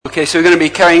Okay, so we're going to be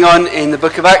carrying on in the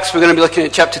book of Acts. We're going to be looking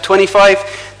at chapter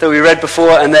 25 that we read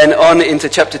before, and then on into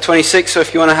chapter 26. So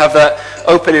if you want to have that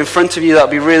open in front of you, that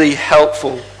would be really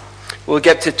helpful. We'll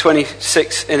get to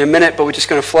 26 in a minute, but we're just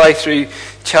going to fly through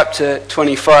chapter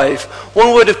 25.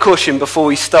 One word of caution before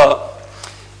we start.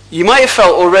 You might have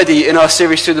felt already in our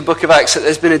series through the book of Acts that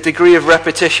there's been a degree of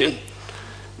repetition,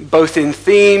 both in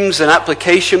themes and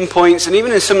application points, and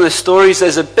even in some of the stories,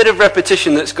 there's a bit of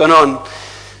repetition that's gone on.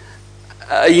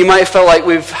 You might have felt like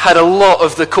we've had a lot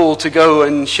of the call to go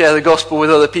and share the gospel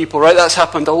with other people, right? That's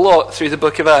happened a lot through the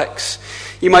book of Acts.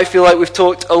 You might feel like we've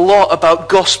talked a lot about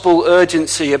gospel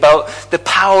urgency, about the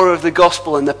power of the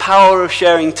gospel and the power of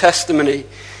sharing testimony.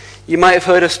 You might have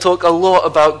heard us talk a lot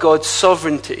about God's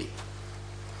sovereignty.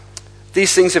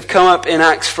 These things have come up in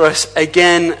Acts for us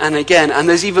again and again, and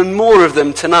there's even more of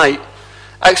them tonight.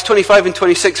 Acts 25 and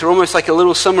 26 are almost like a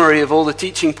little summary of all the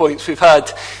teaching points we've had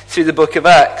through the book of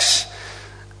Acts.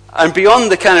 And beyond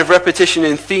the kind of repetition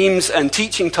in themes and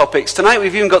teaching topics, tonight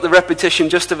we've even got the repetition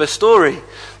just of a story.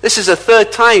 This is a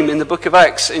third time in the book of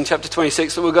Acts in chapter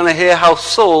 26 that we're going to hear how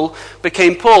Saul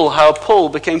became Paul, how Paul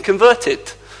became converted.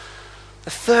 The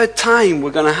third time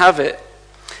we're going to have it.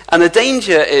 And the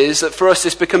danger is that for us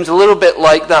this becomes a little bit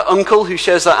like that uncle who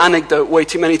shares that anecdote way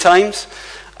too many times.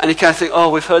 And you kind of think,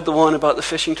 oh, we've heard the one about the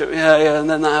fishing trip. Yeah, and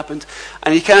then that happened.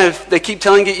 And they keep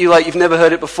telling it you like you've never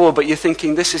heard it before, but you're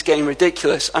thinking, this is getting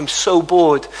ridiculous. I'm so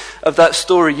bored of that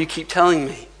story you keep telling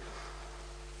me.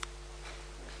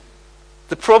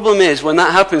 The problem is, when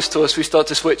that happens to us, we start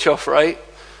to switch off, right?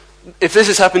 If this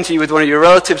has happened to you with one of your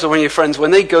relatives or one of your friends, when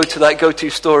they go to that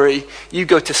go-to story, you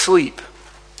go to sleep.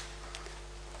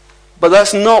 But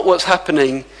that's not what's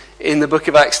happening in the book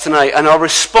of Acts tonight, and our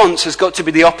response has got to be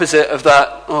the opposite of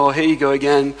that. Oh, here you go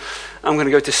again. I'm going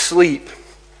to go to sleep.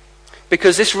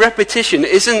 Because this repetition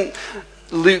isn't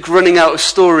Luke running out of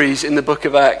stories in the book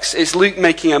of Acts. It's Luke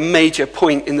making a major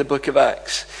point in the book of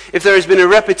Acts. If there has been a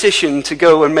repetition to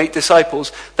go and make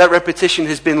disciples, that repetition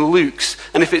has been Luke's.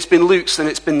 And if it's been Luke's, then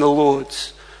it's been the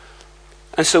Lord's.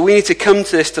 And so we need to come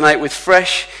to this tonight with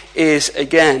fresh ears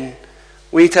again.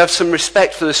 We need to have some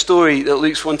respect for the story that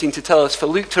Luke's wanting to tell us. For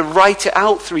Luke to write it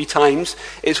out 3 times,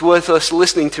 it's worth us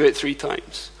listening to it 3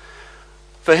 times.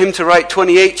 For him to write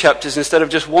 28 chapters instead of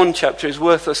just 1 chapter is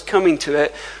worth us coming to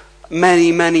it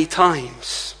many, many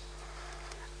times.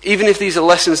 Even if these are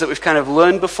lessons that we've kind of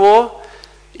learned before,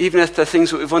 even if they're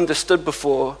things that we've understood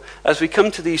before, as we come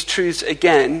to these truths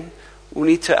again, we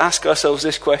need to ask ourselves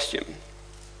this question.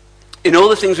 In all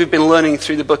the things we've been learning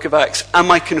through the book of Acts,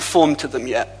 am I conformed to them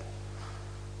yet?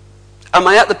 Am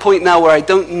I at the point now where I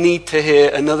don't need to hear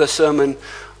another sermon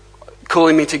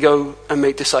calling me to go and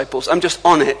make disciples? I'm just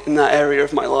on it in that area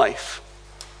of my life.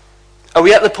 Are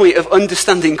we at the point of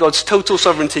understanding God's total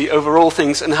sovereignty over all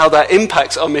things and how that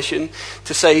impacts our mission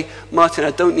to say, Martin,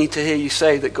 I don't need to hear you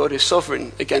say that God is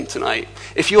sovereign again tonight.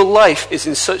 If your life is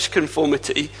in such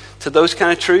conformity to those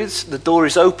kind of truths, the door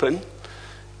is open.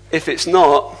 If it's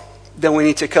not, then we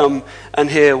need to come and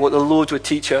hear what the Lord would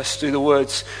teach us through the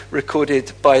words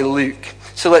recorded by Luke.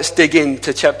 So let's dig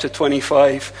into chapter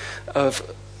 25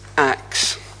 of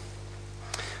Acts.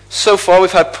 So far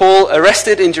we've had Paul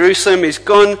arrested in Jerusalem. He's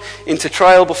gone into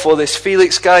trial before this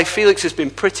Felix guy. Felix has been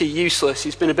pretty useless.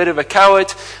 He's been a bit of a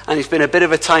coward and he's been a bit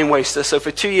of a time waster. So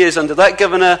for 2 years under that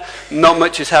governor, not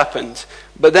much has happened.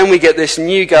 But then we get this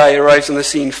new guy arrives on the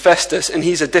scene, Festus, and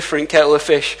he's a different kettle of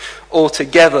fish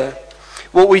altogether.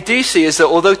 What we do see is that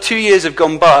although 2 years have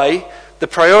gone by, the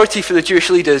priority for the Jewish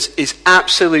leaders is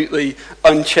absolutely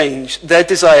unchanged. Their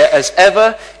desire, as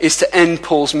ever, is to end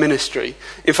Paul's ministry.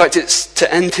 In fact, it's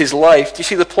to end his life. Do you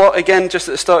see the plot again, just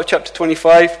at the start of chapter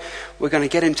 25? We're going to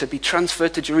get him to be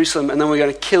transferred to Jerusalem, and then we're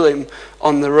going to kill him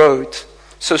on the road.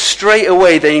 So straight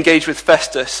away they engage with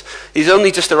Festus. He's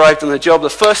only just arrived on the job. The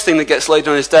first thing that gets laid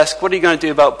on his desk, what are you going to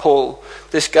do about Paul?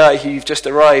 This guy who you've just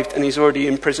arrived, and he's already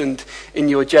imprisoned in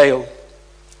your jail.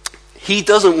 He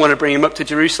doesn't want to bring him up to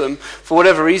Jerusalem. For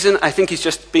whatever reason, I think he's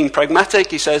just being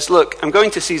pragmatic. He says, look, I'm going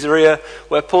to Caesarea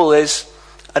where Paul is.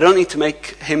 I don't need to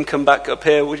make him come back up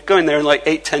here. We're going there in like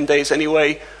 8-10 days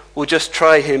anyway. We'll just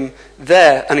try him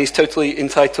there. And he's totally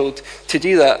entitled to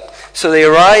do that. So they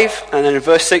arrive, and then in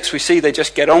verse 6 we see they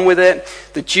just get on with it.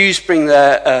 The Jews bring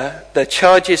their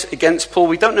charges against Paul.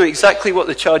 We don't know exactly what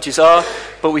the charges are,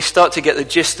 but we start to get the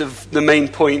gist of the main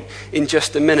point in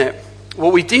just a minute.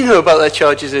 What we do know about their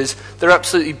charges is they're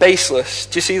absolutely baseless.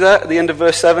 Do you see that at the end of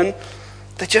verse 7?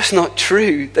 They're just not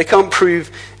true. They can't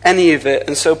prove any of it.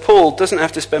 And so Paul doesn't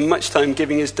have to spend much time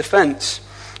giving his defense.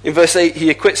 In verse 8, he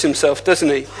acquits himself, doesn't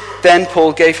he? Then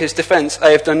Paul gave his defense. I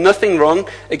have done nothing wrong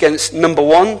against, number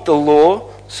 1, the law,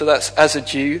 so that's as a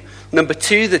Jew. Number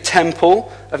 2, the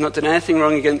temple. I've not done anything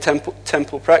wrong against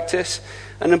temple practice.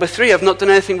 And number 3, I've not done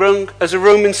anything wrong as a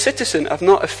Roman citizen. I've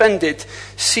not offended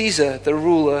Caesar, the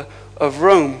ruler of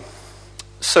Rome.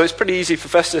 So it's pretty easy for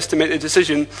Festus to make the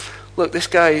decision, look, this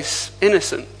guy's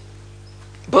innocent.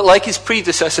 But like his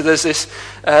predecessor, there's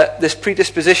this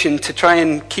predisposition to try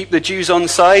and keep the Jews on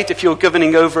side. If you're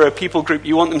governing over a people group,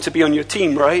 you want them to be on your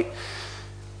team, right?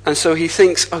 And so he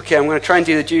thinks, okay, I'm going to try and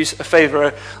do the Jews a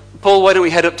favor. Paul, why don't we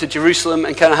head up to Jerusalem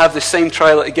and kind of have the same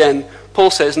trial again?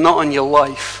 Paul says, not on your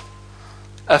life.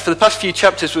 For the past few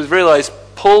chapters, we've realized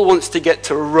Paul wants to get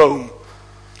to Rome.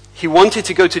 He wanted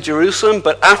to go to Jerusalem,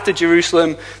 but after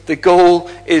Jerusalem, the goal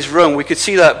is Rome. We could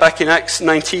see that back in Acts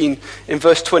 19 in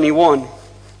verse 21.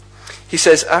 He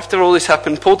says, after all this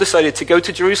happened, Paul decided to go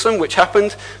to Jerusalem, which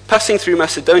happened, passing through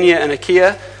Macedonia and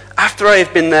Achaia. After I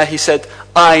have been there, he said,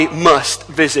 I must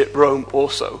visit Rome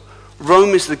also.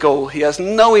 Rome is the goal. He has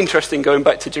no interest in going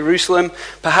back to Jerusalem.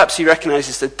 Perhaps he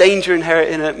recognizes the danger inherent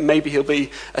in it. Maybe he'll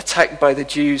be attacked by the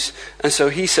Jews. And so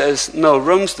he says, no,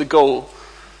 Rome's the goal.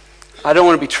 I don't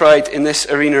want to be tried in this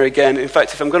arena again. In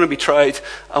fact, if I'm going to be tried,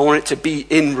 I want it to be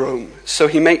in Rome. So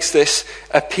he makes this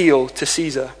appeal to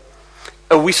Caesar.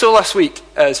 We saw last week,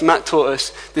 as Matt taught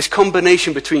us, this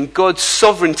combination between God's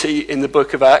sovereignty in the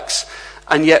book of Acts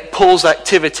and yet Paul's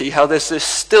activity, how there's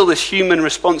still this human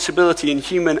responsibility and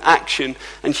human action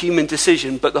and human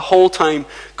decision, but the whole time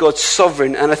God's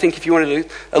sovereign. And I think if you wanted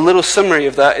a little summary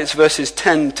of that, it's verses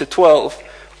 10 to 12.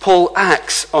 Paul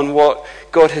acts on what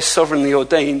God has sovereignly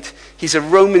ordained. He's a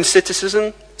Roman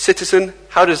citizen.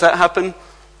 How does that happen?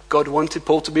 God wanted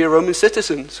Paul to be a Roman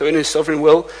citizen. So in his sovereign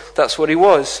will, that's what he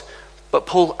was. But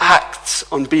Paul acts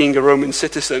on being a Roman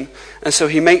citizen. And so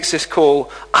he makes this call,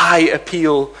 I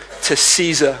appeal to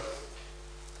Caesar.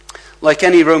 Like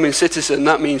any Roman citizen,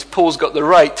 that means Paul's got the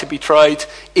right to be tried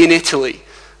in Italy.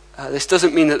 This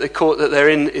doesn't mean that the court that they're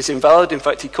in is invalid. In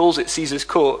fact, he calls it Caesar's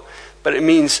court. But it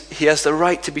means he has the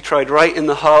right to be tried right in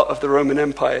the heart of the Roman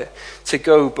Empire, to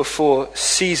go before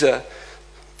Caesar.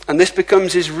 And this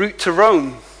becomes his route to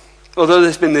Rome. Although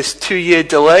there's been this 2-year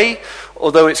delay,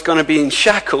 although it's going to be in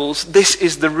shackles, this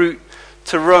is the route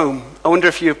to Rome. I wonder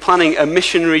if you're planning a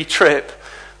missionary trip,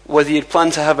 whether you'd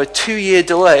plan to have a 2-year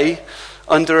delay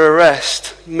under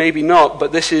arrest. Maybe not,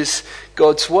 but this is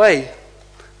God's way.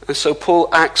 And so Paul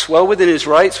acts well within his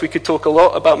rights. We could talk a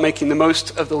lot about making the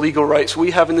most of the legal rights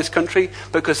we have in this country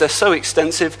because they're so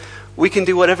extensive. We can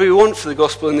do whatever we want for the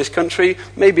gospel in this country,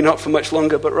 maybe not for much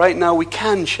longer, but right now we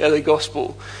can share the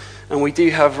gospel. And we do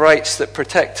have rights that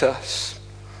protect us.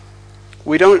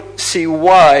 We don't see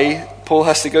why Paul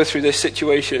has to go through this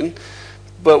situation,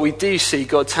 but we do see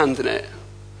God's hand in it.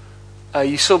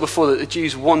 You saw before that the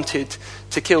Jews wanted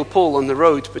to kill Paul on the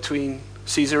road between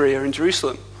Caesarea and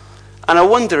Jerusalem. And I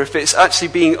wonder if it's actually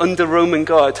being under Roman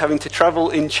guard, having to travel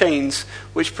in chains,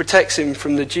 which protects him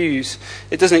from the Jews.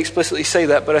 It doesn't explicitly say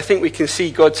that, but I think we can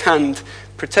see God's hand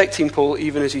protecting Paul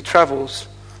even as he travels.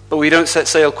 But we don't set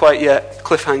sail quite yet.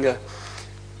 Cliffhanger.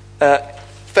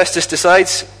 Festus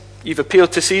decides, you've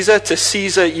appealed to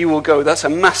Caesar you will go. That's a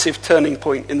massive turning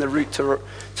point in the route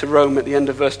to Rome at the end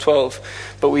of verse 12.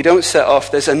 But we don't set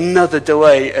off. There's another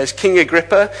delay as King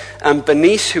Agrippa and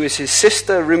Bernice, who is his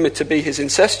sister, rumored to be his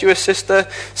incestuous sister,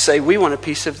 say, we want a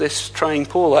piece of this trying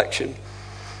Paul action.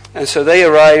 And so they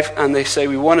arrive and they say,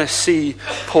 we want to see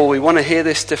Paul, we want to hear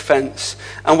this defense.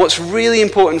 And what's really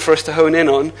important for us to hone in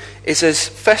on is as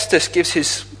Festus gives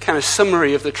his kind of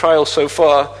summary of the trial so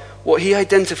far, what he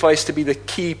identifies to be the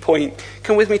key point.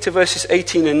 Come with me to verses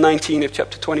 18 and 19 of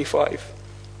chapter 25.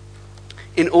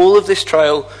 In all of this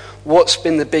trial, what's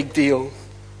been the big deal?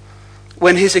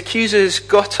 When his accusers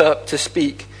got up to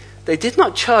speak, they did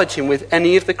not charge him with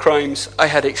any of the crimes I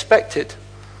had expected.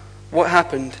 What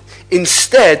happened?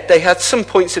 Instead, they had some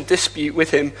points of dispute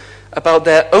with him about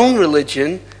their own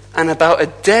religion and about a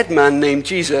dead man named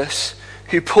Jesus,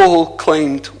 who Paul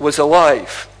claimed was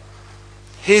alive.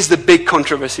 Here's the big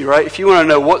controversy, right? If you want to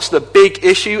know what's the big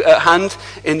issue at hand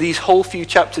in these whole few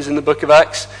chapters in the book of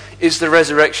Acts, is the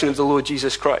resurrection of the Lord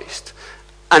Jesus Christ.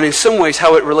 And in some ways,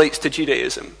 how it relates to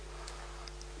Judaism.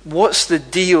 What's the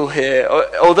deal here?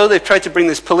 Although they've tried to bring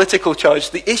this political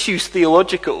charge, the issue's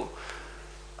theological.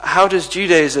 How does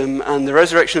Judaism and the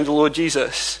resurrection of the Lord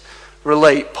Jesus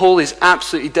relate? Paul is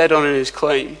absolutely dead on in his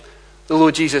claim. The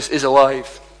Lord Jesus is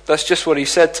alive. That's just what he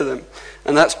said to them.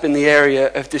 And that's been the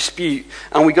area of dispute.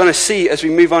 And we're going to see as we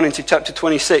move on into chapter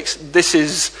 26, this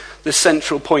is the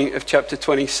central point of chapter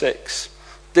 26.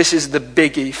 This is the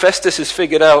biggie. Festus has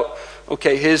figured out,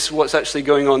 okay, here's what's actually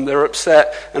going on. They're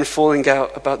upset and falling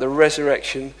out about the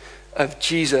resurrection of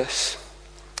Jesus.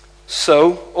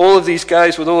 So all of these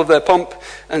guys with all of their pomp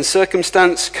and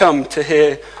circumstance come to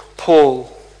hear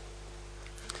Paul.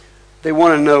 They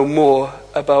want to know more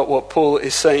about what Paul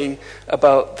is saying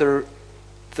about the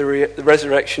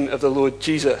resurrection of the Lord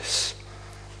Jesus.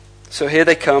 So here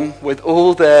they come with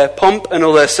all their pomp and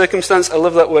all their circumstance. I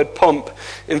love that word pomp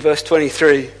in verse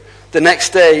 23. The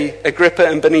next day, Agrippa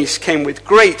and Bernice came with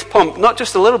great pomp, not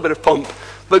just a little bit of pomp,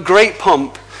 but great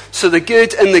pomp. So the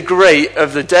good and the great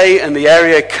of the day and the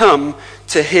area come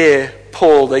to hear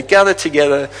Paul. They gather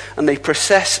together and they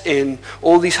process in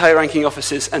all these high-ranking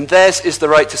officers, and theirs is the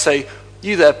right to say,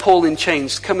 "You there, Paul in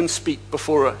chains, come and speak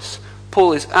before us."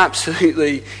 Paul is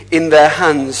absolutely in their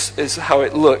hands, is how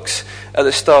it looks at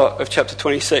the start of chapter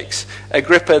 26.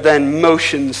 Agrippa then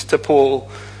motions to Paul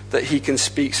that he can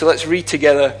speak. So let's read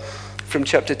together from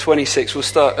chapter 26. We'll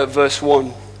start at verse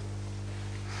 1.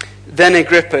 Then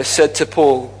Agrippa said to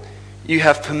Paul, "You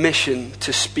have permission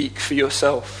to speak for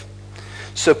yourself."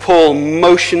 So Paul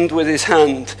motioned with his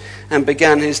hand and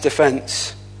began his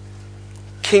defense.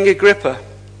 "King Agrippa,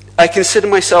 I consider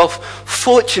myself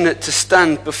fortunate to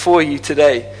stand before you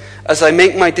today as I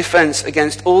make my defense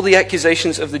against all the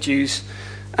accusations of the Jews,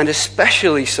 and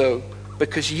especially so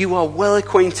because you are well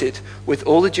acquainted with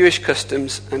all the Jewish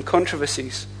customs and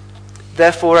controversies.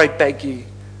 Therefore I beg you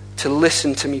to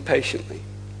listen to me patiently.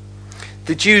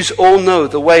 The Jews all know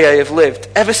the way I have lived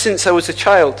ever since I was a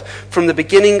child, from the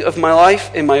beginning of my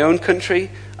life in my own country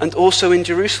and also in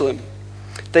Jerusalem.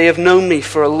 They have known me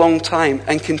for a long time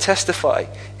and can testify,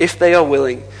 if they are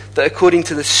willing, that according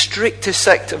to the strictest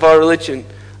sect of our religion,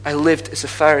 I lived as a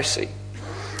Pharisee.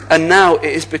 And now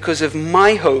it is because of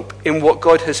my hope in what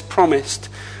God has promised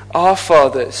our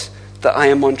fathers that I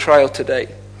am on trial today.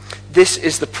 This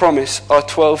is the promise our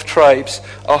 12 tribes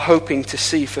are hoping to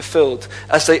see fulfilled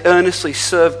as they earnestly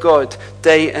serve God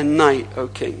day and night, O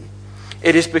King.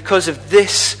 It is because of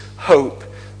this hope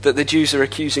that the Jews are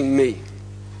accusing me.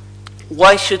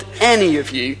 Why should any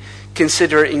of you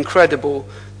consider it incredible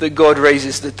that God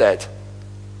raises the dead?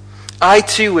 I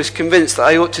too was convinced that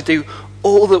I ought to do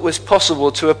all that was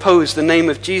possible to oppose the name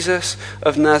of Jesus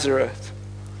of Nazareth.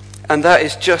 And that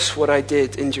is just what I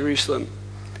did in Jerusalem.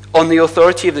 On the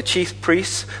authority of the chief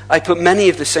priests, I put many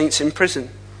of the saints in prison.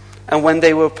 And when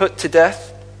they were put to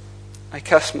death, I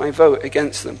cast my vote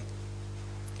against them.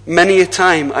 Many a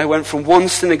time I went from one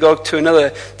synagogue to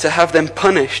another to have them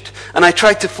punished, and I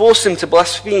tried to force them to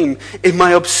blaspheme. In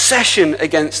my obsession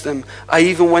against them, I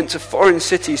even went to foreign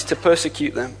cities to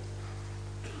persecute them.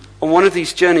 On one of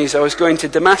these journeys, I was going to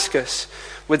Damascus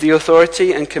with the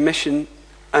authority and commission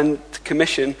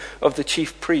of the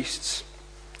chief priests.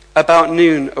 About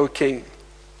noon, O King,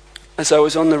 as I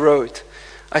was on the road,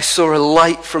 I saw a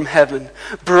light from heaven,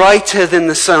 brighter than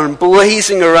the sun,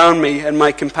 blazing around me and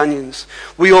my companions.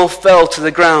 We all fell to the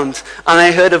ground, and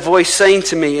I heard a voice saying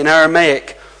to me in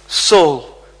Aramaic,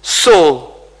 "Saul,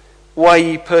 Saul, why do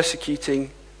you persecute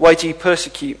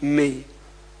me?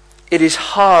 It is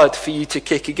hard for you to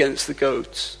kick against the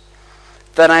goads."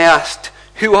 Then I asked,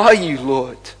 "Who are you,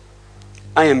 Lord?"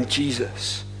 "I am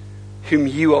Jesus, whom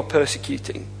you are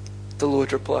persecuting," the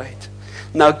Lord replied.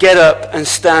 "Now get up and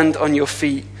stand on your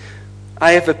feet.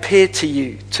 I have appeared to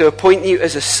you to appoint you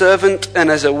as a servant and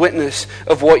as a witness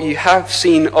of what you have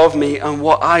seen of me and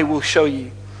what I will show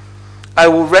you. I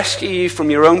will rescue you from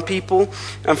your own people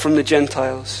and from the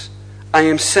Gentiles. I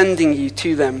am sending you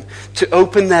to them to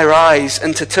open their eyes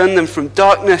and to turn them from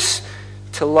darkness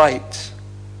to light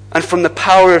and from the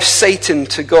power of Satan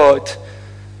to God,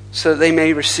 so that they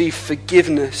may receive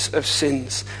forgiveness of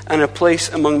sins and a place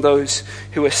among those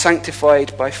who are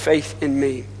sanctified by faith in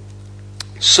me.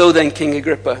 So then, King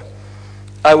Agrippa,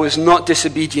 I was not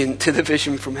disobedient to the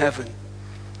vision from heaven.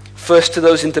 First to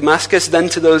those in Damascus, then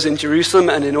to those in Jerusalem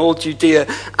and in all Judea,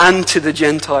 and to the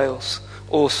Gentiles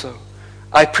also.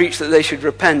 I preached that they should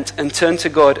repent and turn to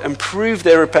God and prove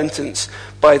their repentance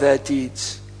by their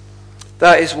deeds.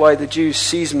 That is why the Jews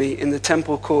seized me in the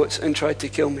temple courts and tried to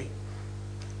kill me.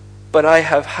 But I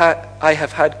have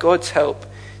had God's help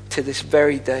to this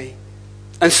very day.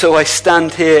 And so I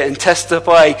stand here and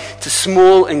testify to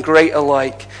small and great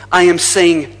alike. I am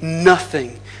saying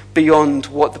nothing beyond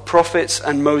what the prophets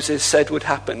and Moses said would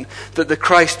happen, that the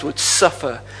Christ would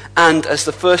suffer and, as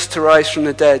the first to rise from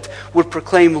the dead, would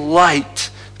proclaim light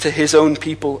to his own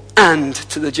people and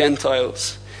to the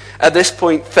Gentiles. At this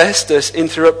point, Festus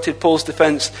interrupted Paul's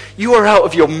defense. "You are out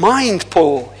of your mind,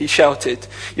 Paul," he shouted.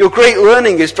 "Your great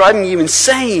learning is driving you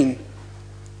insane."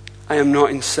 "I am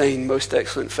not insane, most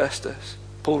excellent Festus,"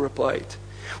 Paul replied.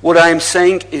 "What I am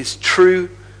saying is true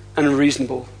and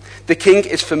reasonable. The king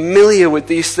is familiar with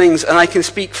these things, and I can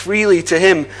speak freely to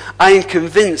him. I am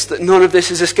convinced that none of this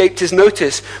has escaped his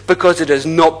notice, because it has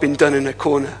not been done in a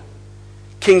corner.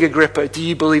 King Agrippa, do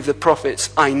you believe the prophets?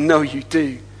 I know you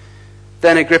do.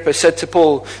 Then Agrippa said to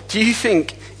Paul, do you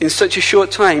think in such a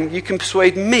short time you can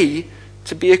persuade me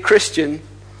to be a Christian?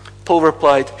 Paul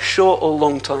replied, short or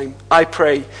long time, I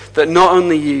pray that not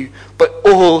only you, but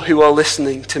all who are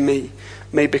listening to me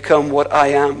may become what I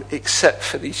am, except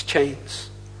for these chains.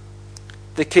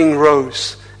 The king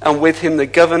rose, and with him the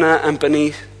governor and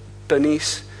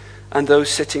Bernice and those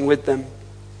sitting with them.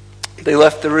 They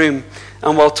left the room,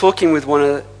 and while talking with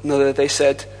one another, they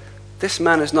said, this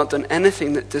man has not done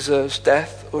anything that deserves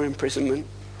death or imprisonment.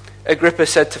 Agrippa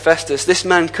said to Festus, this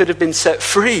man could have been set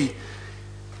free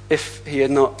if he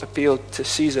had not appealed to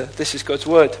Caesar. This is God's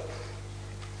word.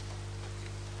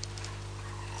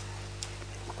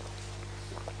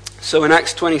 So in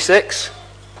Acts 26,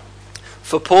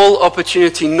 for Paul,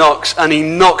 opportunity knocks, and he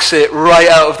knocks it right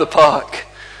out of the park.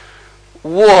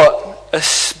 What a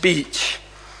speech.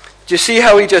 Do you see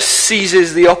how he just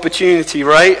seizes the opportunity,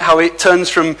 right? How it turns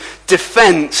from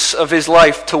defense of his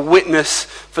life to witness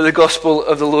for the gospel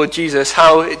of the Lord Jesus.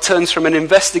 How it turns from an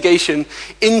investigation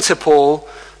into Paul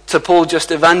to Paul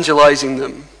just evangelizing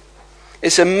them.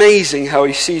 It's amazing how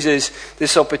he seizes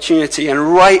this opportunity.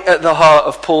 And right at the heart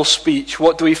of Paul's speech,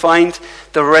 what do we find?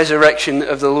 The resurrection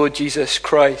of the Lord Jesus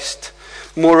Christ.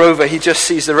 Moreover, he just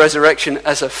sees the resurrection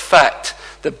as a fact,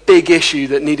 the big issue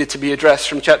that needed to be addressed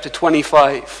from chapter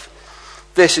 25.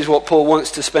 This is what Paul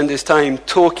wants to spend his time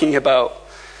talking about,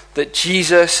 that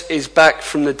Jesus is back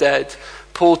from the dead.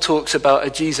 Paul talks about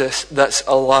a Jesus that's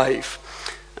alive.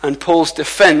 And Paul's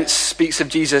defense speaks of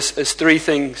Jesus as three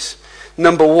things.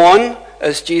 Number one,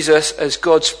 as Jesus as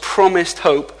God's promised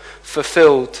hope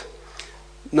fulfilled.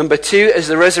 Number two, as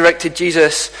the resurrected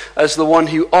Jesus as the one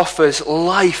who offers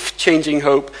life-changing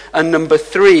hope. And number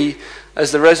three,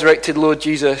 as the resurrected Lord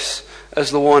Jesus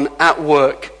as the one at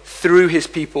work through his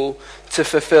people to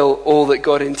fulfill all that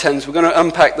God intends. We're going to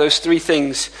unpack those three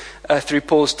things through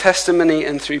Paul's testimony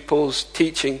and through Paul's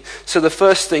teaching. So the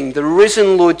first thing, the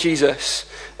risen Lord Jesus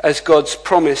as God's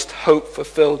promised hope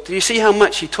fulfilled. Do you see how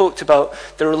much he talked about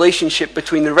the relationship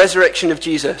between the resurrection of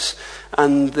Jesus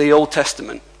and the Old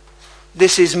Testament?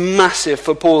 This is massive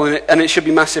for Paul, and it should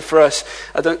be massive for us.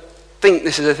 I don't think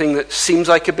this is a thing that seems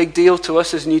like a big deal to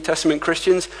us as New Testament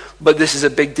Christians, but this is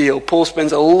a big deal. Paul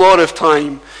spends a lot of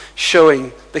time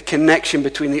showing the connection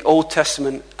between the Old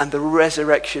Testament and the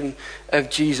resurrection of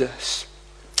Jesus.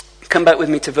 Come back with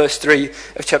me to verse 3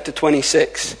 of chapter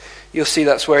 26. You'll see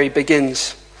that's where he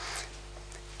begins.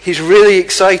 He's really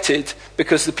excited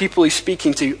because the people he's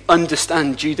speaking to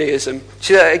understand Judaism.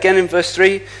 See that again in verse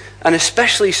 3? And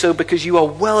especially so because you are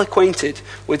well acquainted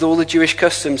with all the Jewish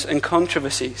customs and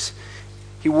controversies.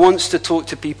 He wants to talk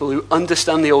to people who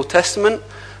understand the Old Testament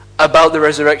about the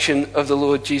resurrection of the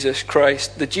Lord Jesus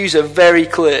Christ. The Jews are very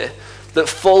clear that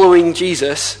following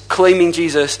Jesus, claiming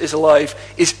Jesus is alive,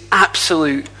 is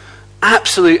absolute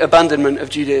abandonment of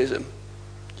Judaism.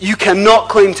 You cannot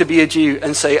claim to be a Jew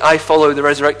and say, I follow the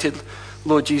resurrected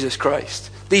Lord Jesus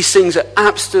Christ. These things are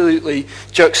absolutely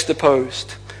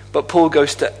juxtaposed. But Paul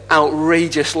goes to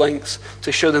outrageous lengths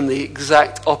to show them the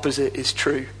exact opposite is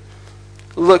true.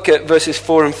 Look at verses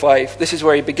 4 and 5. This is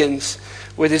where he begins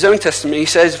with his own testimony. He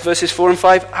says, verses 4 and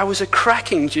 5, I was a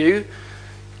cracking Jew.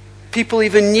 People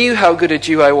even knew how good a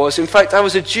Jew I was. In fact, I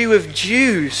was a Jew of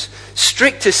Jews.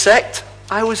 Strictest sect,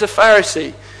 I was a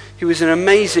Pharisee. He was an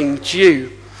amazing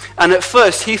Jew. And at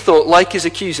first he thought, like his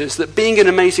accusers, that being an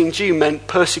amazing Jew meant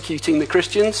persecuting the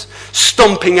Christians,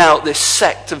 stomping out this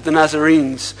sect of the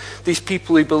Nazarenes, these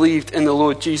people who believed in the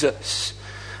Lord Jesus.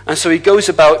 And so he goes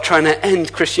about trying to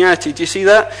end Christianity. Do you see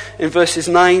that? In verses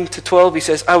 9 to 12 he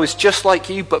says, I was just like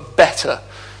you, but better.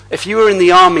 If you were in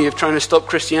the army of trying to stop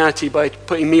Christianity by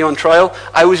putting me on trial,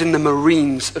 I was in the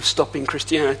Marines of stopping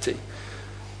Christianity.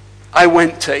 I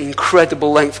went to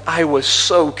incredible length. I was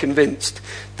so convinced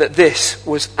that this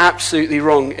was absolutely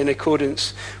wrong in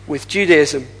accordance with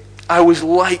Judaism. I was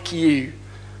like you,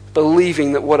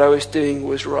 believing that what I was doing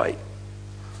was right.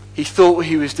 He thought what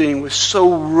he was doing was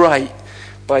so right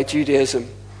by Judaism.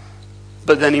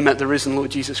 But then he met the risen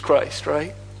Lord Jesus Christ,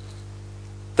 right?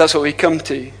 That's what we come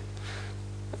to.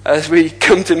 As we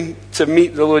come to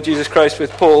meet the Lord Jesus Christ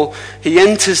with Paul, he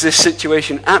enters this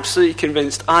situation absolutely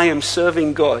convinced, I am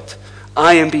serving God.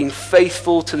 I am being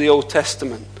faithful to the Old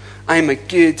Testament. I am a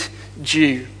good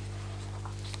Jew.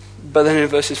 But then in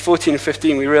verses 14 and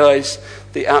 15 we realize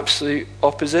the absolute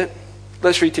opposite.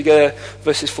 Let's read together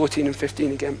verses 14 and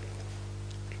 15 again.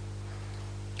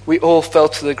 We all fell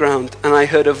to the ground, and I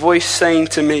heard a voice saying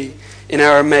to me, in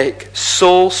Aramaic,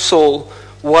 Saul, Saul,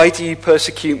 why do you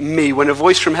persecute me? When a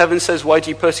voice from heaven says, why do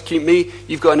you persecute me?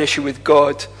 You've got an issue with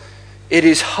God. It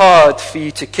is hard for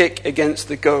you to kick against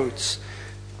the goads.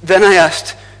 Then I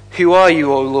asked, who are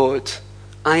you, O Lord?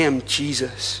 I am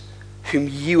Jesus, whom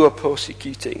you are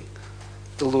persecuting.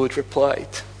 The Lord replied.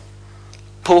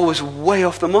 Paul was way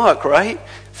off the mark, right?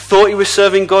 Thought he was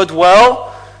serving God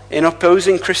well in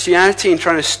opposing Christianity and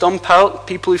trying to stomp out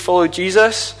people who follow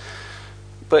Jesus.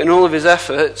 But in all of his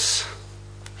efforts,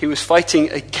 he was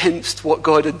fighting against what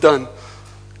God had done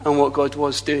and what God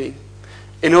was doing.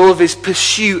 In all of his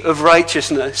pursuit of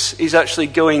righteousness, he's actually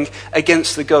going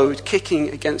against the goad, kicking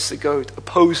against the goad,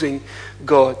 opposing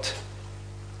God.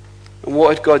 And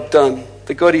what had God done?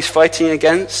 The God he's fighting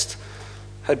against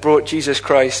had brought Jesus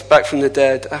Christ back from the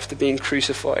dead after being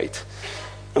crucified.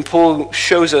 And Paul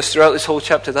shows us throughout this whole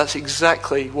chapter that's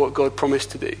exactly what God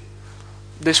promised to do.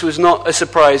 This was not a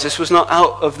surprise. This was not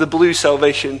out of the blue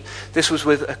salvation. This was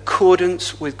with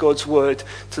accordance with God's word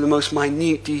to the most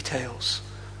minute details.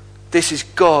 This is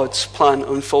God's plan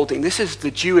unfolding. This is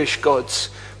the Jewish God's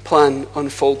plan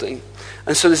unfolding.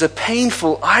 And so there's a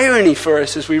painful irony for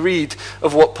us as we read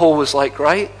of what Paul was like,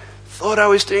 right? Thought I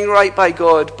was doing right by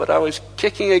God, but I was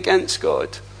kicking against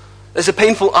God. There's a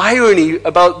painful irony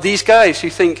about these guys who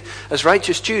think, as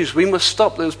righteous Jews, we must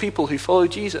stop those people who follow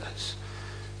Jesus.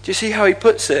 Do you see how he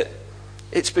puts it?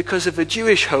 It's because of a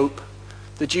Jewish hope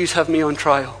the Jews have me on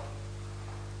trial.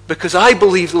 Because I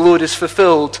believe the Lord has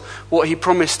fulfilled what he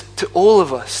promised to all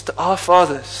of us, to our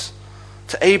fathers,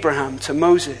 to Abraham, to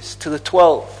Moses, to the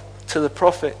 12, to the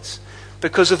prophets.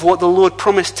 Because of what the Lord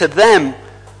promised to them,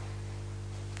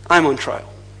 I'm on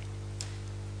trial.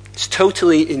 It's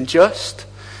totally unjust.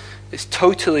 It's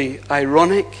totally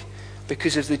ironic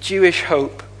because of the Jewish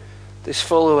hope. This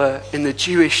follower in the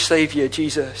Jewish Savior,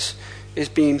 Jesus, is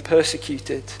being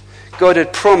persecuted. God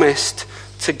had promised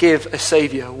to give a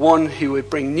Savior, one who would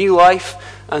bring new life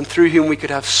and through whom we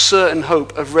could have certain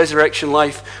hope of resurrection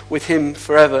life with him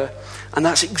forever. And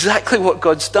that's exactly what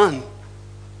God's done.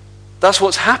 That's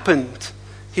what's happened.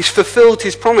 He's fulfilled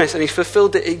his promise and he's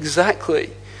fulfilled it exactly.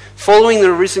 Following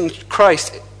the risen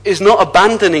Christ is not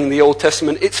abandoning the Old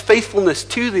Testament, it's faithfulness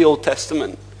to the Old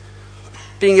Testament.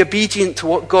 Being obedient to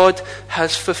what God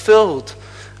has fulfilled.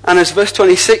 And as verse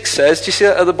 26 says, do you see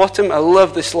that at the bottom? I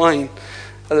love this line.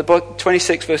 At the bottom,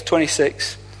 26, verse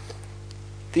 26.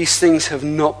 These things have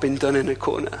not been done in a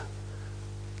corner.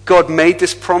 God made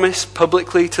this promise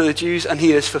publicly to the Jews, and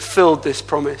he has fulfilled this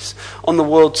promise on the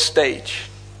world stage.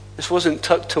 This wasn't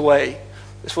tucked away.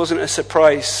 This wasn't a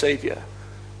surprise Savior.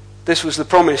 This was the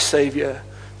promised Savior,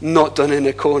 not done in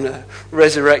a corner,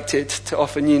 resurrected to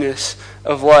offer newness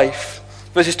of life.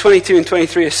 Verses 22 and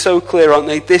 23 are so clear, aren't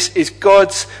they? This is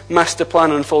God's master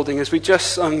plan unfolding. As we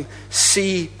just sung,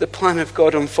 see the plan of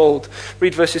God unfold.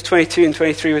 Read verses 22 and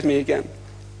 23 with me again.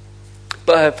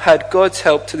 But I have had God's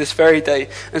help to this very day,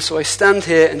 and so I stand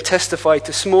here and testify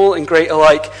to small and great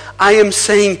alike. I am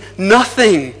saying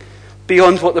nothing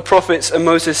beyond what the prophets and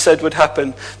Moses said would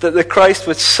happen, that the Christ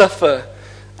would suffer,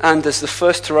 and as the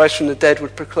first to rise from the dead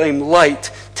would proclaim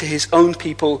light to his own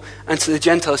people and to the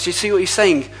Gentiles. Do you see what he's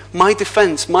saying? My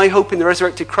defense, my hope in the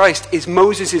resurrected Christ is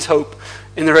Moses' hope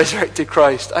in the resurrected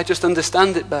Christ. I just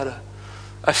understand it better.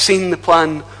 I've seen the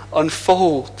plan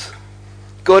unfold.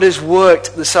 God has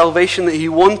worked the salvation that he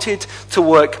wanted to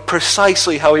work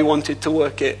precisely how he wanted to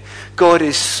work it. God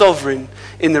is sovereign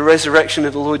in the resurrection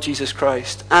of the Lord Jesus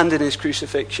Christ and in his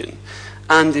crucifixion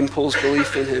and in Paul's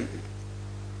belief in him.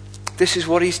 This is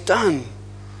what he's done.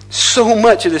 So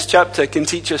much of this chapter can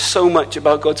teach us so much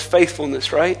about God's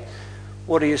faithfulness, right?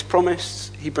 What he has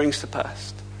promised, he brings to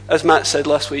pass. As Matt said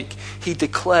last week, he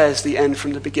declares the end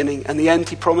from the beginning. And the end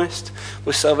he promised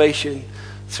was salvation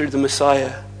through the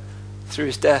Messiah, through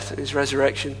his death and his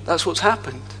resurrection. That's what's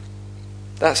happened.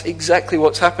 That's exactly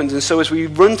what's happened. And so as we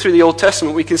run through the Old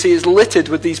Testament, we can see it's littered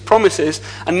with these promises.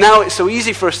 And now it's so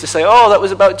easy for us to say, oh, that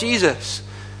was about Jesus.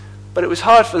 But it was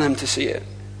hard for them to see it.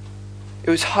 It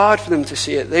was hard for them to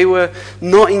see it. They were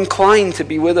not inclined to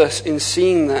be with us in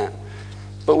seeing that.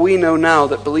 But we know now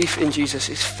that belief in Jesus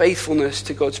is faithfulness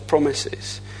to God's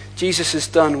promises. Jesus has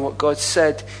done what God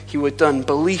said he would do.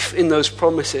 Belief in those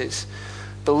promises,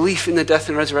 belief in the death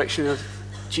and resurrection of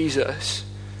Jesus,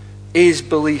 is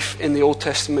belief in the Old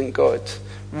Testament God.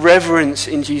 Reverence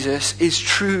in Jesus is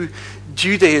true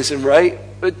Judaism, right?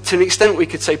 But to an extent we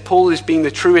could say Paul is being the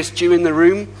truest Jew in the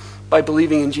room by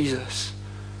believing in Jesus.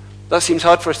 That seems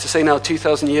hard for us to say now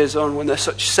 2,000 years on when they're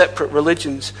such separate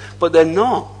religions. But they're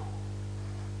not.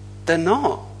 They're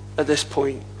not at this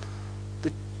point.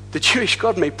 The Jewish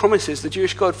God made promises. The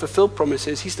Jewish God fulfilled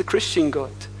promises. He's the Christian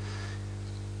God.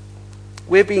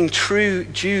 We're being true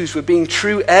Jews. We're being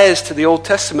true heirs to the Old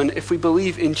Testament if we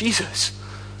believe in Jesus.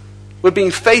 We're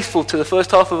being faithful to the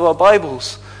first half of our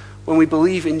Bibles when we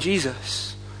believe in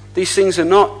Jesus. These things are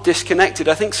not disconnected.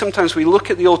 I think sometimes we look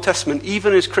at the Old Testament,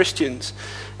 even as Christians,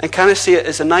 and kind of see it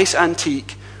as a nice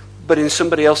antique, but in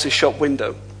somebody else's shop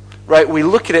window. Right? We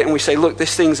look at it and we say, look,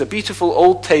 this thing's a beautiful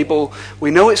old table. We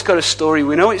know it's got a story.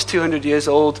 We know it's 200 years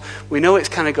old. We know it's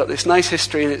kind of got this nice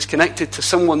history and it's connected to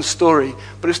someone's story.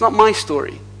 But it's not my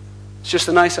story. It's just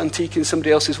a nice antique in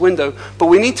somebody else's window. But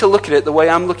we need to look at it the way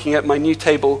I'm looking at my new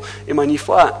table in my new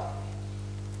flat.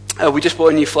 We just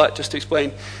bought a new flat, just to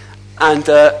explain. And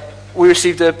we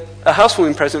received a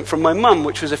housewarming present from my mum,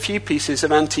 which was a few pieces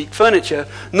of antique furniture.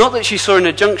 Not that she saw in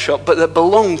a junk shop, but that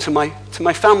belonged to my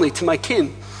family, to my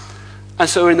kin. And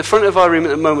so in the front of our room at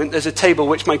the moment, there's a table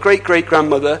which my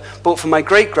great-great-grandmother bought for my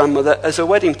great-grandmother as a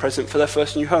wedding present for their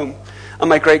first new home. And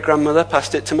my great-grandmother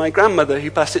passed it to my grandmother,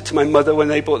 who passed it to my mother when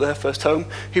they bought their first home,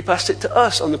 who passed it to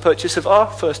us on the purchase of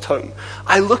our first home.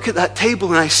 I look at that table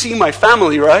and I see my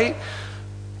family, right?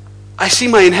 I see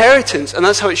my inheritance, and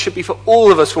that's how it should be for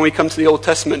all of us when we come to the Old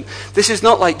Testament. This is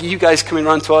not like you guys coming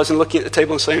around to ours and looking at the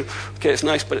table and saying, okay, it's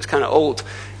nice, but it's kind of old.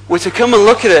 We're to come and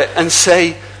look at it and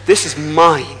say, this is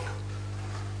mine.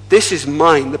 This is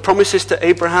mine. The promises to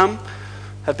Abraham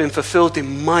have been fulfilled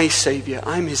in my Savior.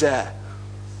 I'm his heir.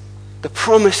 The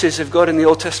promises of God in the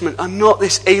Old Testament are not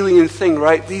this alien thing,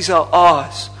 right? These are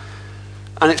ours.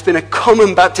 And it's been a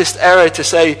common Baptist error to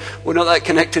say we're not that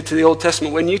connected to the Old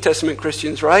Testament. We're New Testament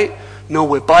Christians, right? No,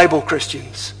 we're Bible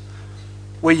Christians.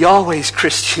 We're Yahweh's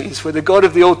Christians. We're the God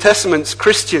of the Old Testament's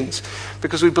Christians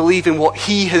because we believe in what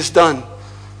he has done.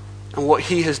 And what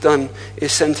he has done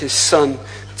is sent his Son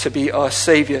to be our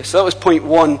Savior. So that was point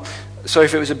one. Sorry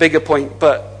if it was a bigger point,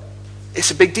 but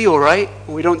it's a big deal, right?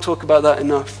 We don't talk about that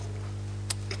enough.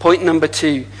 Point number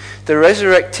two, the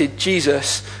resurrected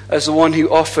Jesus as the one who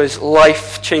offers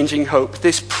life-changing hope.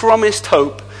 This promised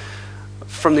hope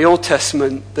from the Old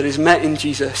Testament that is met in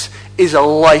Jesus is a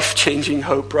life-changing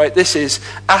hope, right? This is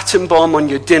atom bomb on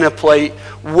your dinner plate,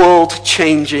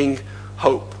 world-changing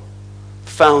hope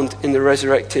found in the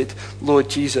resurrected Lord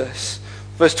Jesus.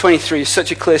 Verse 23 is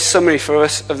such a clear summary for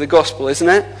us of the gospel, isn't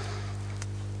it?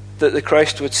 That the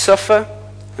Christ would suffer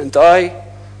and die,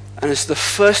 and as the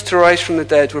first to rise from the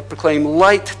dead would proclaim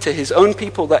light to his own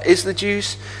people, that is the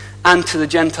Jews, and to the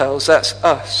Gentiles, that's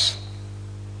us.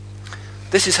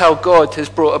 This is how God has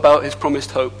brought about his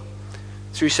promised hope.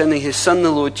 Through sending his Son,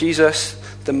 the Lord Jesus,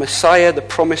 the Messiah, the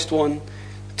promised one,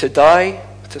 to die,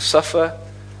 to suffer,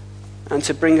 and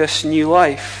to bring us new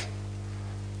life.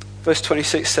 Verse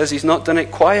 26 says he's not done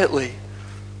it quietly.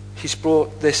 He's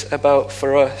brought this about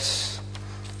for us.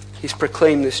 He's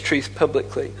proclaimed this truth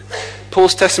publicly.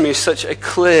 Paul's testimony is such a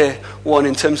clear one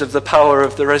in terms of the power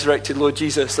of the resurrected Lord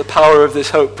Jesus, the power of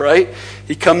this hope, right?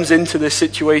 He comes into this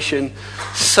situation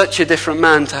such a different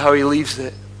man to how he leaves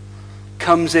it.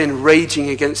 Comes in raging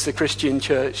against the Christian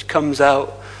church, comes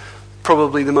out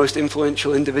probably the most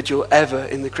influential individual ever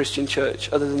in the Christian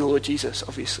church, other than the Lord Jesus,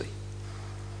 obviously.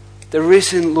 The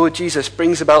risen Lord Jesus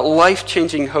brings about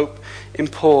life-changing hope in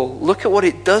Paul. Look at what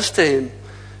it does to him.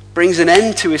 Brings an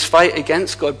end to his fight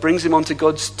against God. Brings him onto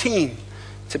God's team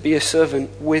to be a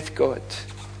servant with God.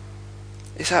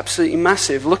 It's absolutely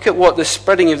massive. Look at what the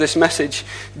spreading of this message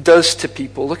does to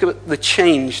people. Look at the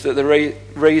change that the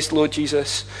raised Lord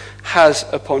Jesus has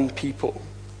upon people.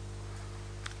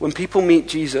 When people meet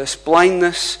Jesus,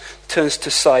 blindness turns to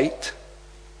sight.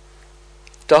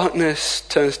 Darkness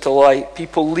turns to light.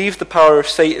 People leave the power of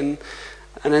Satan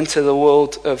and enter the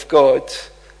world of God.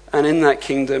 And in that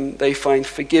kingdom, they find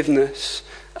forgiveness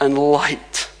and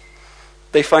light.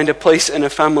 They find a place in a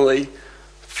family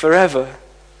forever.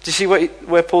 Do you see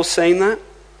where Paul's saying that?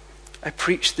 I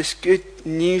preach this good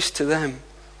news to them.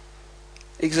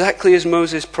 Exactly as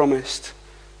Moses promised.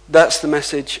 That's the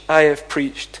message I have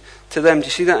preached to them. Do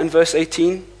you see that in verse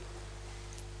 18?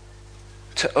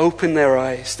 To open their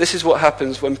eyes. This is what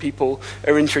happens when people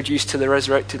are introduced to the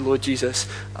resurrected Lord Jesus.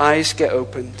 Eyes get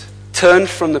opened. Turned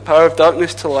from the power of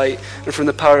darkness to light and from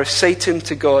the power of Satan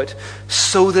to God,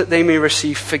 so that they may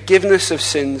receive forgiveness of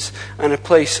sins and a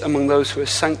place among those who are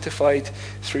sanctified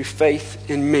through faith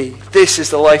in me. This is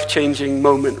the life-changing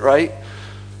moment, right?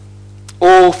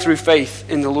 All through faith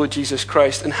in the Lord Jesus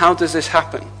Christ. And how does this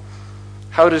happen?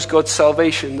 How does God's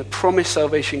salvation, the promised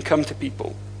salvation, come to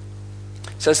people?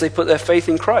 It says they put their faith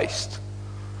in Christ.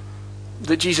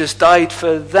 That Jesus died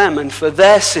for them and for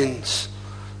their sins.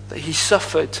 That he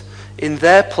suffered in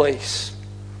their place.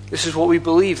 This is what we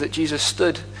believe, that Jesus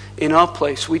stood in our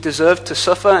place. We deserved to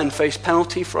suffer and face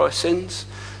penalty for our sins.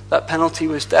 That penalty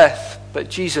was death, but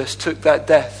Jesus took that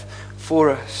death for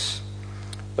us.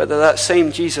 but that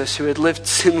same Jesus who had lived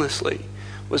sinlessly,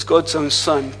 was God's own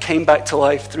Son, came back to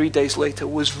life 3 days later,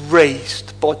 was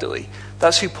raised bodily.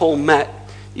 That's who Paul met.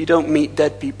 You don't meet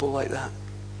dead people like that.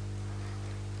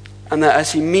 And that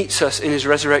as he meets us in his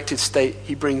resurrected state,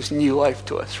 he brings new life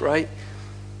to us, right?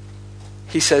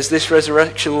 He says, this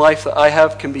resurrection life that I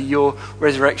have can be your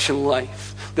resurrection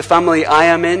life. The family I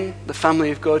am in, the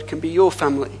family of God, can be your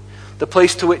family. The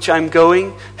place to which I'm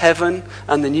going, heaven,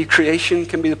 and the new creation,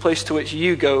 can be the place to which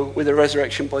you go with a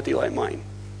resurrection body like mine.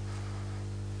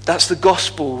 That's the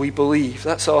gospel we believe.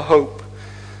 That's our hope.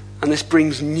 And this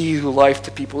brings new life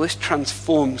to people. This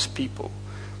transforms people.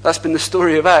 That's been the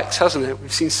story of Acts, hasn't it?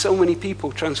 We've seen so many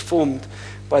people transformed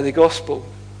by the gospel.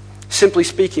 Simply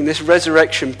speaking, this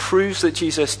resurrection proves that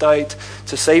Jesus died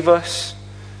to save us.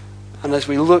 And as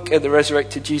we look at the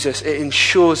resurrected Jesus, it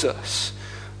ensures us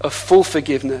of full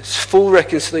forgiveness, full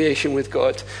reconciliation with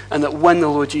God, and that when the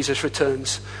Lord Jesus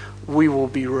returns, we will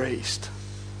be raised.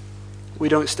 We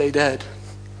don't stay dead.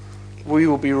 We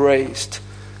will be raised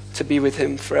to be with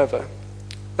him forever.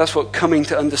 That's what coming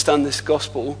to understand this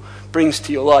gospel brings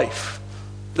to your life.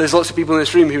 There's lots of people in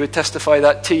this room who would testify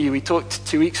that to you. We talked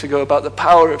 2 weeks ago about the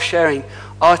power of sharing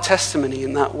our testimony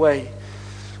in that way.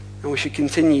 And we should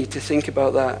continue to think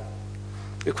about that.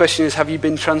 The question is, have you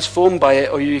been transformed by it,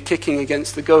 or are you kicking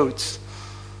against the goads?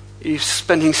 Are you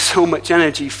spending so much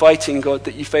energy fighting God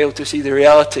that you fail to see the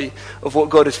reality of what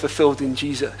God has fulfilled in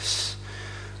Jesus?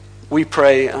 We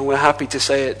pray, and we're happy to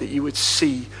say it, that you would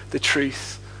see the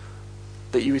truth,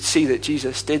 that you would see that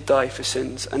Jesus did die for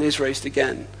sins and is raised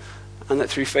again, and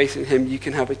that through faith in him you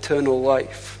can have eternal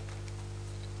life.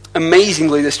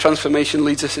 Amazingly, this transformation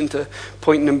leads us into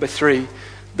point number 3,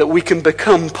 that we can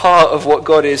become part of what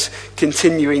God is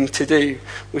continuing to do.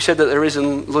 We said that the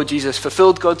risen Lord Jesus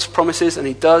fulfilled God's promises, and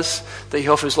he does, that he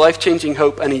offers life-changing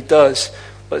hope, and he does.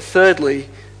 But thirdly,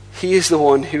 he is the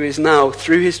one who is now,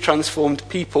 through his transformed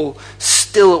people,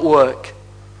 still at work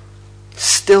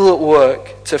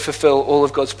to fulfill all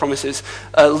of God's promises.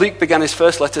 Luke began his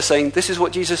first letter saying, this is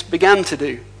what Jesus began to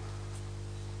do.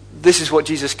 This is what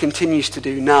Jesus continues to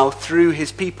do now through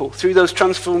his people. Through those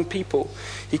transformed people,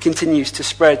 he continues to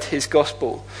spread his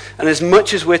gospel. And as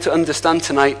much as we're to understand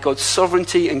tonight God's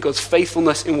sovereignty and God's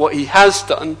faithfulness in what he has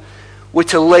done, we're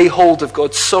to lay hold of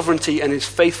God's sovereignty and his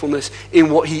faithfulness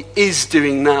in what he is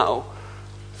doing now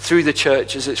through the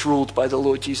church as it's ruled by the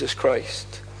Lord Jesus Christ.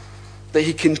 That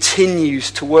he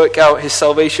continues to work out his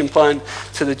salvation plan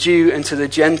to the Jew and to the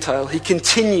Gentile. He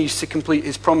continues to complete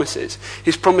his promises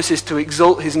to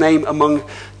exalt his name among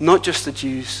not just the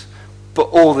Jews, but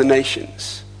all the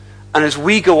nations. And as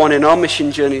we go on in our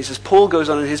mission journeys, as Paul goes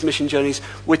on in his mission journeys,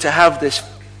 we're to have this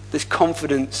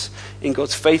confidence in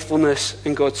God's faithfulness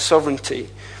and God's sovereignty.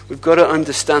 We've got to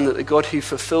understand that the God who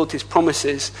fulfilled his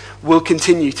promises will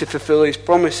continue to fulfill his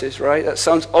promises, right? That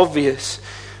sounds obvious,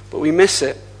 but we miss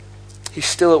it. He's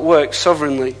still at work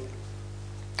sovereignly.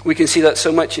 We can see that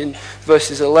so much in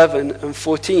verses 11 and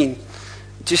 14.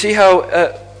 Do you see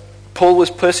how Paul was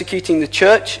persecuting the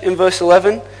church in verse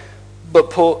 11?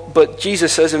 But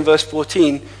Jesus says in verse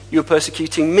 14, you're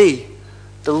persecuting me.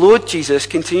 The Lord Jesus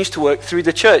continues to work through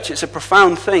the church. It's a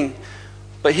profound thing.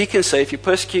 But he can say, if you're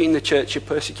persecuting the church, you're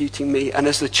persecuting me. And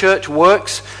as the church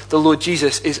works, the Lord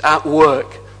Jesus is at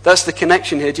work. That's the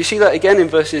connection here. Do you see that again in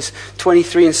verses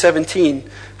 23 and 17?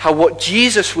 How what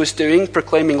Jesus was doing,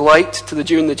 proclaiming light to the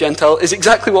Jew and the Gentile, is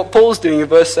exactly what Paul's doing in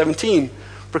verse 17,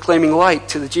 proclaiming light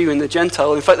to the Jew and the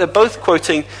Gentile. In fact, they're both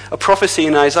quoting a prophecy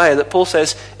in Isaiah that Paul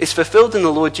says is fulfilled in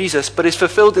the Lord Jesus, but is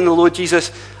fulfilled in the Lord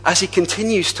Jesus as he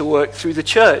continues to work through the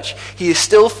church. He is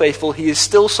still faithful. He is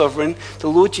still sovereign.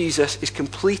 The Lord Jesus is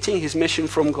completing his mission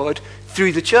from God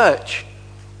through the church.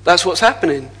 That's what's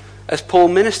happening as Paul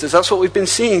ministers. That's what we've been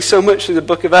seeing so much through the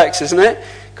book of Acts, isn't it?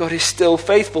 God is still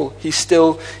faithful. He's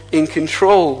still in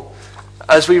control.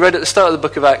 As we read at the start of the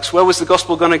book of Acts, where was the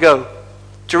gospel going to go?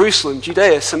 Jerusalem,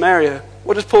 Judea, Samaria.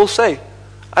 What does Paul say?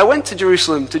 I went to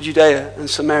Jerusalem, to Judea and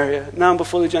Samaria. Now I'm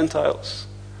before the Gentiles.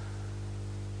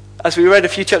 As we read a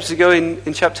few chapters ago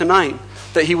in chapter 9,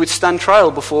 that he would stand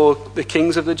trial before the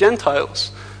kings of the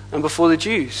Gentiles and before the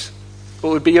Jews. But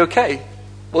would be okay.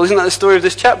 Well, isn't that the story of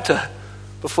this chapter?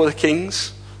 Before the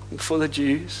kings, before the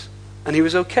Jews, and he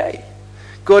was okay.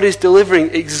 God is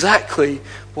delivering exactly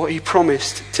what he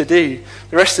promised to do.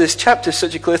 The rest of this chapter is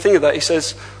such a clear thing of that. He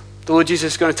says, the Lord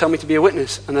Jesus is going to tell me to be a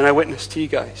witness, and then I witness to you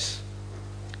guys.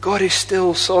 God is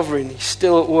still sovereign. He's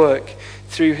still at work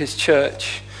through his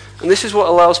church. And this is what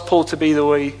allows Paul to be the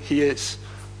way he is,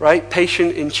 right?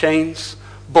 Patient in chains,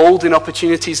 bold in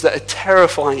opportunities that are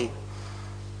terrifying.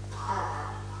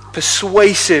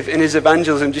 persuasive in his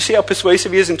evangelism. Do you see how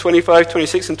persuasive he is in 25,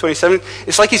 26, and 27?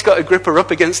 It's like he's got Agrippa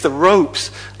up against the ropes.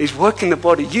 He's working the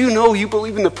body. You know, you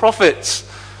believe in the prophets.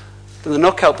 Then the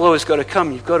knockout blow has got to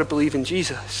come. You've got to believe in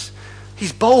Jesus.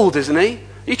 He's bold, isn't he?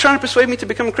 Are you trying to persuade me to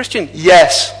become a Christian?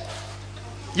 Yes.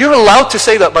 You're allowed to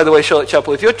say that, by the way, Charlotte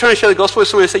Chapel. If you're trying to share the gospel with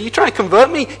someone and say, you trying to convert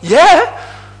me?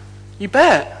 Yeah. You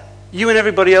bet. You and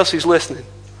everybody else who's listening.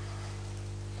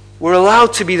 We're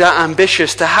allowed to be that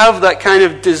ambitious, to have that kind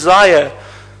of desire,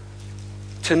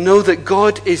 to know that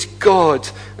God is God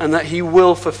and that he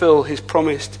will fulfill his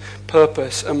promised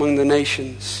purpose among the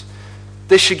nations.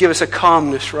 This should give us a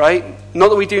calmness, right? Not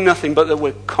that we do nothing, but that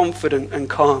we're confident and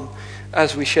calm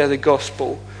as we share the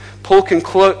gospel. Paul can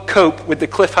cope with the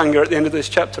cliffhanger at the end of this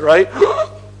chapter, right?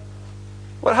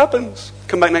 What happens?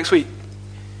 Come back next week.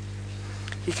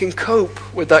 He can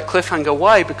cope with that cliffhanger.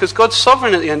 Why? Because God's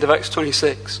sovereign at the end of Acts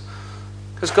 26.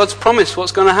 Because God's promised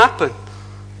what's going to happen.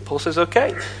 Paul says,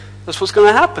 okay, that's what's going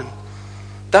to happen.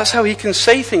 That's how he can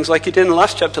say things like he did in the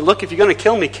last chapter. Look, if you're going to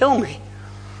kill me, kill me.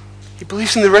 He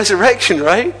believes in the resurrection,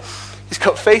 right? He's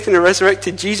got faith in a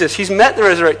resurrected Jesus. He's met the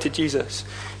resurrected Jesus.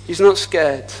 He's not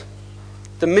scared.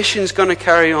 The mission's going to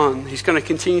carry on. He's going to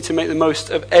continue to make the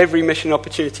most of every mission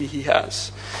opportunity he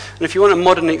has. And if you want a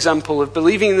modern example of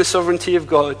believing in the sovereignty of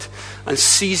God and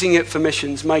seizing it for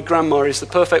missions, my grandma is the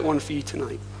perfect one for you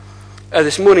tonight.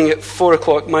 This morning at 4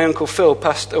 o'clock, my Uncle Phil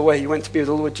passed away. He went to be with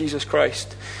the Lord Jesus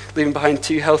Christ, leaving behind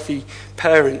 2 healthy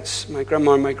parents, my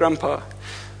grandma and my grandpa.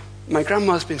 My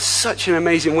grandma's been such an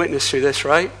amazing witness through this,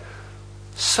 right?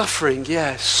 Suffering,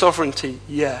 yeah. Sovereignty,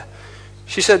 yeah.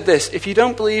 She said this, if you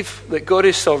don't believe that God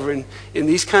is sovereign in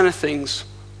these kind of things,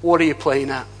 what are you playing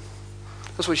at?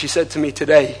 That's what she said to me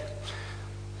today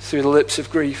through the lips of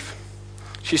grief.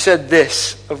 She said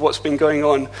this of what's been going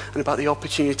on and about the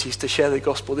opportunities to share the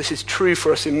gospel. This is true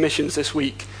for us in missions this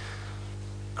week.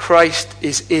 Christ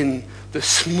is in the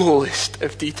smallest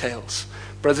of details.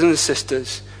 Brothers and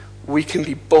sisters, we can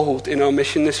be bold in our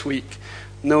mission this week,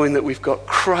 knowing that we've got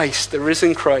Christ, the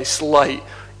risen Christ, light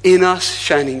in us,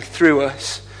 shining through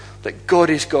us, that God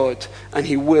is God and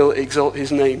he will exalt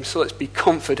his name. So let's be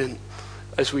confident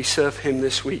as we serve him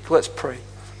this week. Let's pray.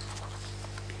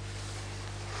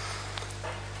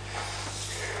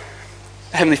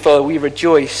 Heavenly Father, we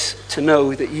rejoice to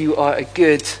know that you are a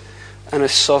good and a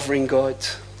sovereign God,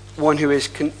 one who is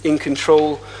in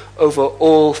control over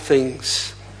all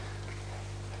things,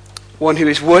 one who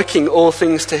is working all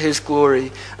things to his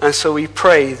glory. And so we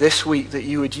pray this week that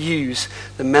you would use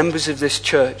the members of this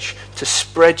church to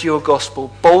spread your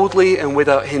gospel boldly and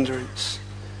without hindrance,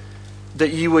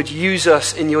 that you would use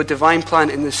us in your divine plan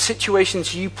in the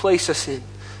situations you place us in,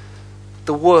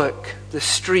 the work, the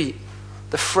street,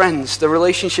 the friends, the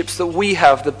relationships that we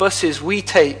have, the buses we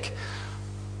take,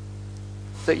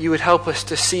 that you would help us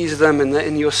to seize them and that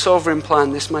in your sovereign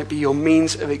plan this might be your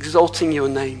means of exalting your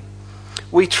name.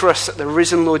 We trust that the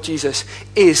risen Lord Jesus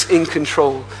is in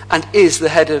control and is the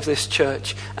head of this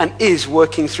church and is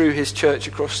working through his church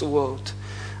across the world.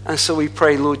 And so we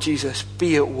pray, Lord Jesus,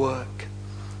 be at work.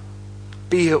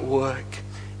 Be at work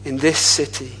in this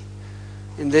city,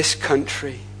 in this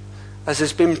country. As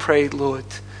has been prayed, Lord,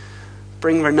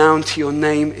 bring renown to your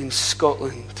name in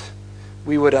Scotland,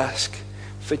 we would ask,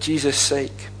 for Jesus'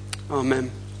 sake. Amen.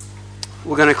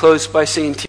 We're going to close by singing